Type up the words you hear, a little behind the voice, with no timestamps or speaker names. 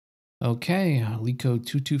Okay, LeetCode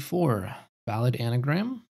 224, valid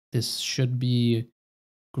anagram. This should be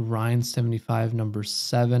grind 75 number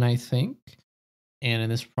 7, I think. And in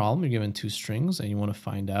this problem, you're given two strings and you want to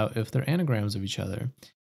find out if they're anagrams of each other.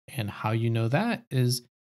 And how you know that is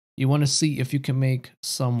you want to see if you can make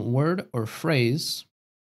some word or phrase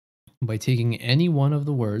by taking any one of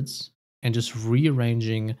the words and just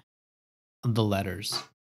rearranging the letters,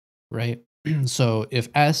 right? So if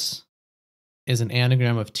S is an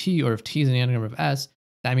anagram of T, or if T is an anagram of S,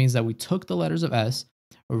 that means that we took the letters of S,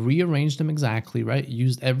 rearranged them exactly, right?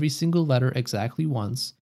 Used every single letter exactly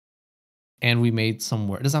once, and we made some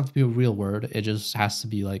word. It doesn't have to be a real word. It just has to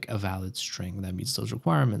be like a valid string that meets those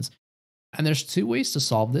requirements. And there's two ways to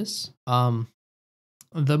solve this.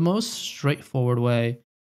 The most straightforward way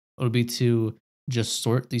would be to just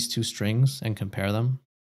sort these two strings and compare them,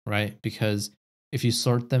 right? Because if you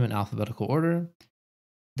sort them in alphabetical order,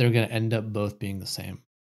 they're going to end up both being the same.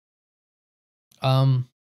 The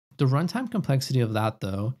runtime complexity of that,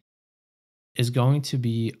 though, is going to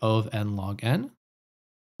be O of n log n,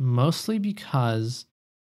 mostly because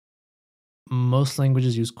most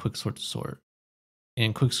languages use quicksort to sort.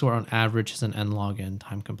 And quicksort on average is an n log n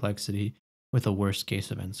time complexity with a worst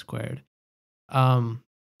case of n squared. But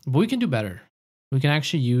we can do better. We can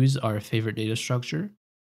actually use our favorite data structure,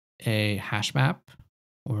 a hash map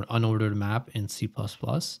or an unordered map in C++,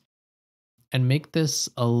 and make this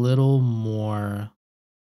a little more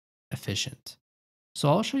efficient. So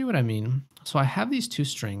I'll show you what I mean. So I have these two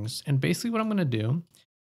strings, and basically what I'm going to do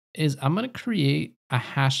is I'm going to create a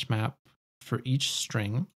hash map for each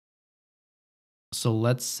string. So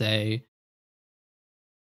let's say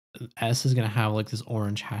S is going to have like this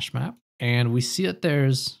orange hash map, and we see that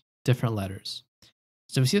there's different letters.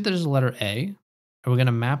 So we see that there's a letter A, and we're going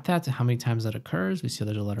to map that to how many times that occurs. We see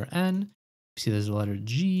there's a letter N, we see there's a letter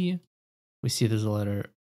G, we see there's a letter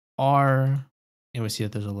R, and we see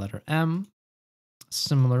that there's a letter M.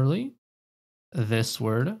 Similarly, this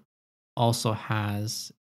word also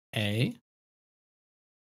has A,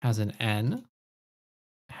 has an N,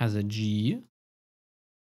 has a G,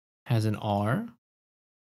 has an R,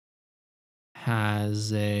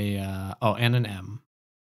 has a, and an M.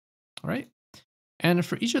 All right. And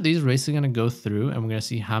for each of these, we're basically going to go through and we're going to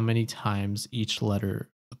see how many times each letter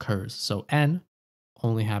occurs. So N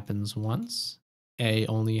only happens once. A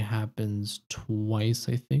only happens twice,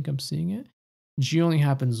 I think I'm seeing it. G only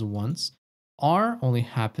happens once. R only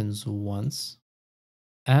happens once.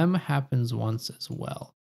 M happens once as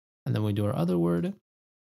well. And then we do our other word.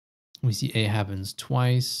 We see A happens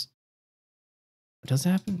twice. Does it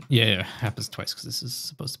happen? Yeah, it happens twice because this is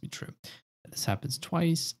supposed to be true. This happens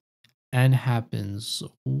twice. N happens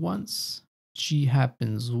once. G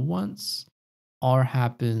happens once. R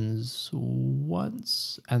happens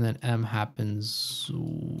once. And then M happens,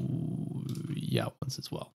 once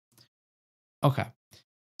as well. Okay.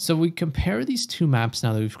 So we compare these two maps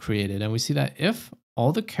now that we've created, and we see that if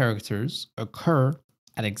all the characters occur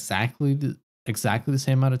at exactly the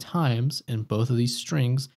same amount of times in both of these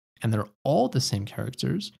strings, and they're all the same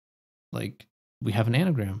characters, like we have an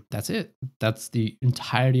anagram. That's it. That's the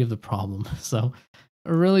entirety of the problem. So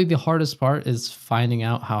really the hardest part is finding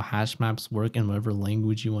out how hash maps work in whatever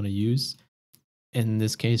language you want to use. In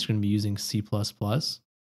this case, we're going to be using C++.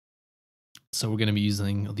 So we're going to be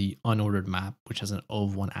using the unordered map, which has an O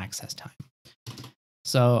of 1 access time.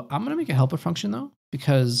 So I'm going to make a helper function though,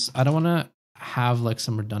 because I don't want to have like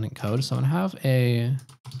some redundant code. So I'm going to have a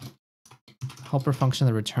helper function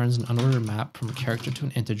that returns an unordered map from a character to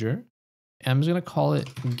an integer. And I'm just going to call it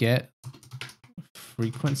get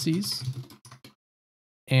frequencies.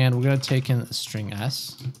 And we're going to take in a string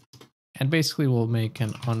S. And basically we'll make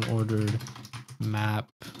an unordered map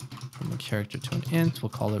from a character to an int. We'll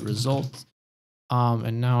call it result.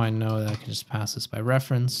 And now I know that I can just pass this by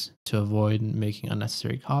reference to avoid making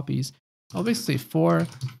unnecessary copies. I'll basically for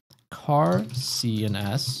char C and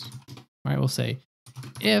S, right? We'll say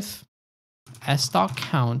if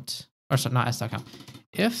s.count, or sorry, not s.count,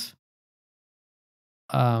 if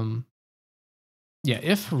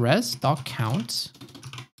if res.count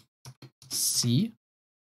C.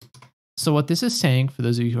 So what this is saying, for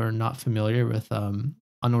those of you who are not familiar with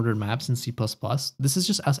unordered maps in C++, this is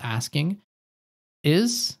just us asking,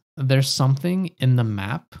 is there something in the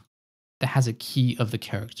map that has a key of the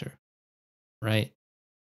character, right?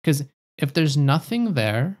 Because if there's nothing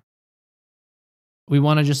there, we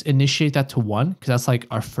want to just initiate that to 1 because that's like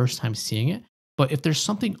our first time seeing it. But if there's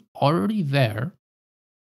something already there,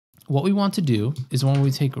 what we want to do is when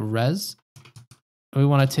we take res, we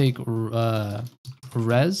want to take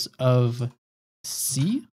res of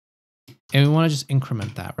C, and we want to just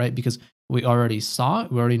increment that, right? Because we already saw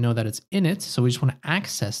it. We already know that it's in it. So we just want to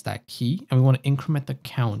access that key and we want to increment the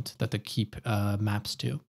count that the key maps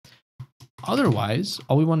to. Otherwise,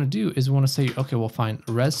 all we want to do is we want to say, okay, well, fine,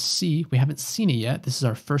 res C, we haven't seen it yet. This is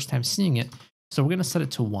our first time seeing it. So we're going to set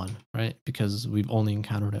it to 1, right? Because we've only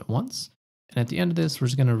encountered it once. And at the end of this, we're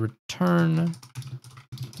just going to return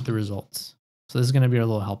the results. So this is going to be our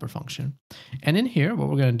little helper function. And in here, what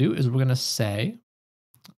we're going to do is we're going to say,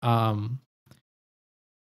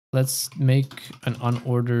 let's make an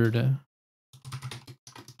unordered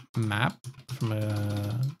map from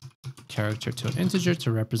a character to an integer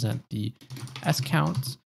to represent the S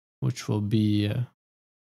count, which will be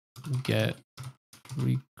get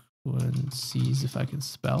frequencies, if I can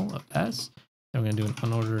spell, of S. Then we're going to do an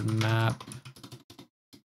unordered map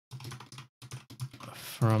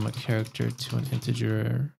from a character to an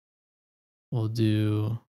integer. We'll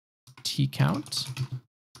do T count.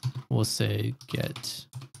 We'll say get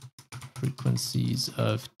frequencies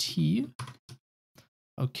of T.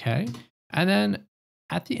 Okay. And then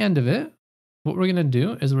at the end of it, what we're going to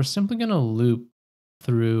do is we're simply going to loop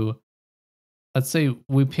through, let's say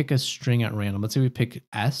we pick a string at random. Let's say we pick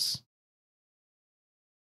S.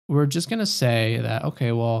 We're just going to say that,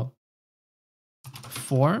 okay, well,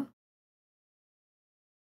 for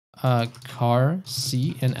car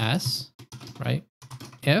C in S, right?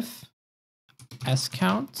 If S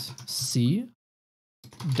count C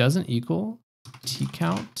doesn't equal T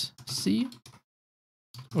count C,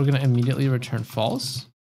 we're going to immediately return false.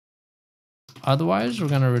 Otherwise, we're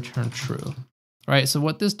going to return true. All right, so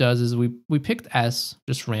what this does is we picked S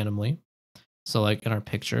just randomly. So like in our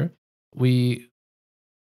picture, we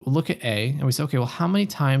look at A and we say, okay, well, how many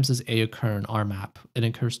times does A occur in our map? It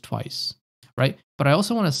occurs twice, right? But I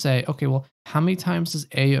also want to say, okay, well, how many times does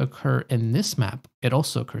A occur in this map? It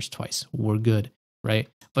also occurs twice. We're good, right?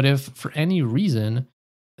 But if for any reason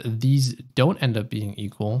these don't end up being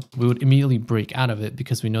equal, we would immediately break out of it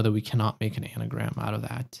because we know that we cannot make an anagram out of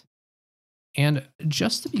that. And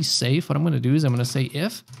just to be safe, what I'm going to do is I'm going to say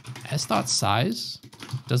if s.size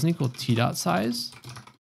doesn't equal t.size,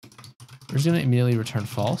 we're just going to immediately return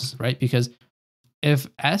false, right? Because if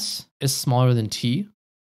s is smaller than t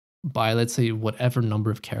by, let's say, whatever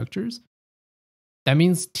number of characters, that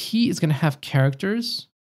means t is going to have characters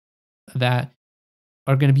that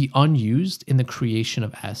are going to be unused in the creation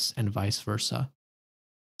of s and vice versa.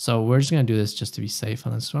 So we're just going to do this just to be safe.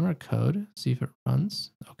 And let's run our code, see if it runs.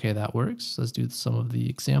 Okay, that works. Let's do some of the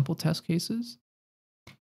example test cases.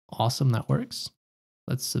 Awesome, that works.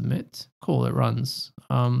 Let's submit. Cool, it runs.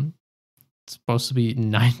 It's supposed to be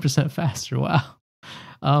 9% faster. Wow.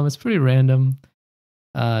 It's pretty random.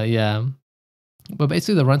 Yeah. But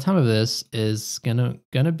basically the runtime of this is gonna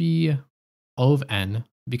be O of n,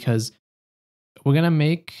 because we're gonna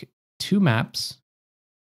make two maps.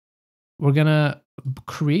 We're gonna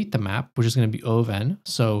create the map, which is going to be O of n.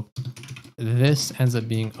 So this ends up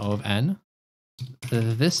being O of n.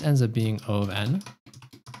 This ends up being O of n.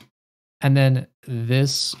 And then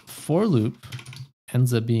this for loop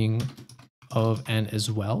ends up being O of n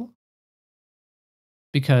as well.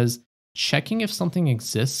 Because checking if something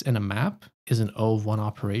exists in a map is an O of 1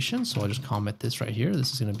 operation. So I'll just comment this right here.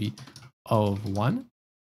 This is going to be O of 1.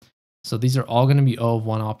 So these are all going to be O of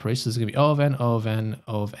 1 operations. This is going to be O of n, O of n,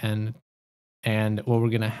 O of n. And what we're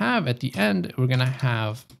going to have at the end, we're going to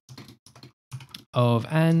have O of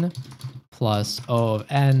n plus O of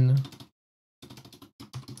n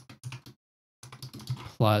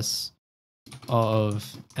plus O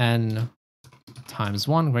of n times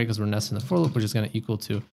 1, right? Because we're nesting the for loop, which is going to equal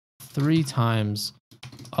to 3 times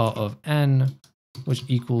O of n, which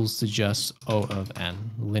equals to just O of n,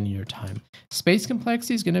 linear time. Space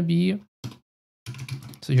complexity is going to be,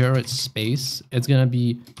 so here it's space, it's going to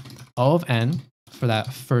be O of n for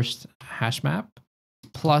that first hash map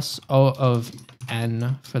plus O of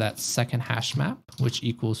n for that second hash map, which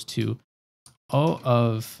equals to O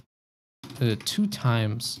of 2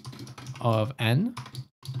 times O of n,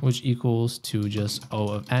 which equals to just O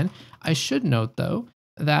of n. I should note though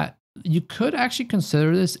that you could actually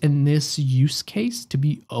consider this in this use case to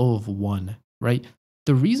be O of 1, right?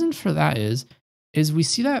 The reason for that is we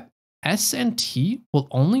see that S and T will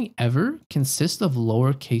only ever consist of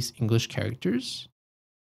lowercase English characters,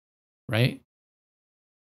 right?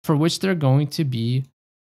 For which they're going to be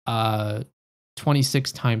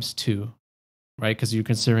 26 times 2, right? Because you're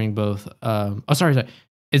considering both, sorry.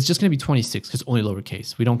 It's just going to be 26 because only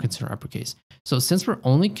lowercase. We don't consider uppercase. So since we're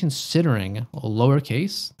only considering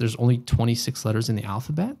lowercase, there's only 26 letters in the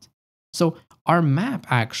alphabet. So our map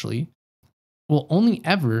actually will only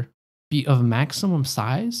ever be of maximum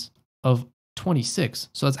size of 26.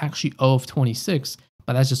 So that's actually O of 26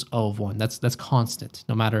 but that's just O of 1. That's constant.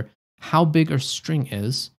 No matter how big our string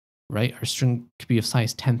is, right? Our string could be of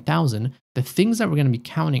size 10,000. The things that we're going to be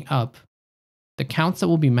counting up, the counts that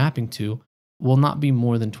we'll be mapping to, will not be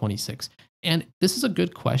more than 26. And this is a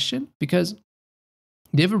good question because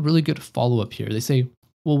they have a really good follow-up here. They say,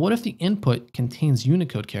 well, what if the input contains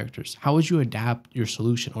Unicode characters? How would you adapt your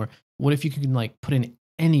solution? Or what if you can like put in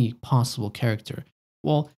any possible character?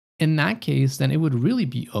 Well, in that case, then it would really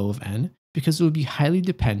be O of n because it would be highly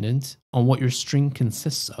dependent on what your string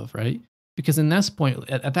consists of, right? Because in this point,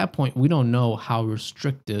 at that point, we don't know how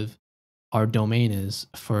restrictive our domain is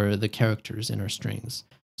for the characters in our strings.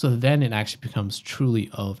 So then it actually becomes truly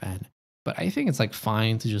O of n. But I think it's like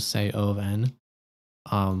fine to just say O of n.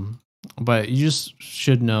 But you just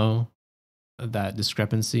should know that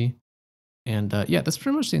discrepancy. And yeah, that's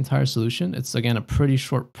pretty much the entire solution. It's again a pretty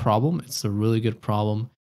short problem. It's a really good problem.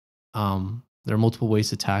 There are multiple ways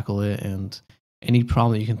to tackle it, and any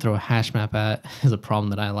problem that you can throw a hash map at is a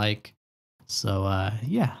problem that I like. So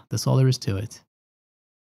yeah, that's all there is to it.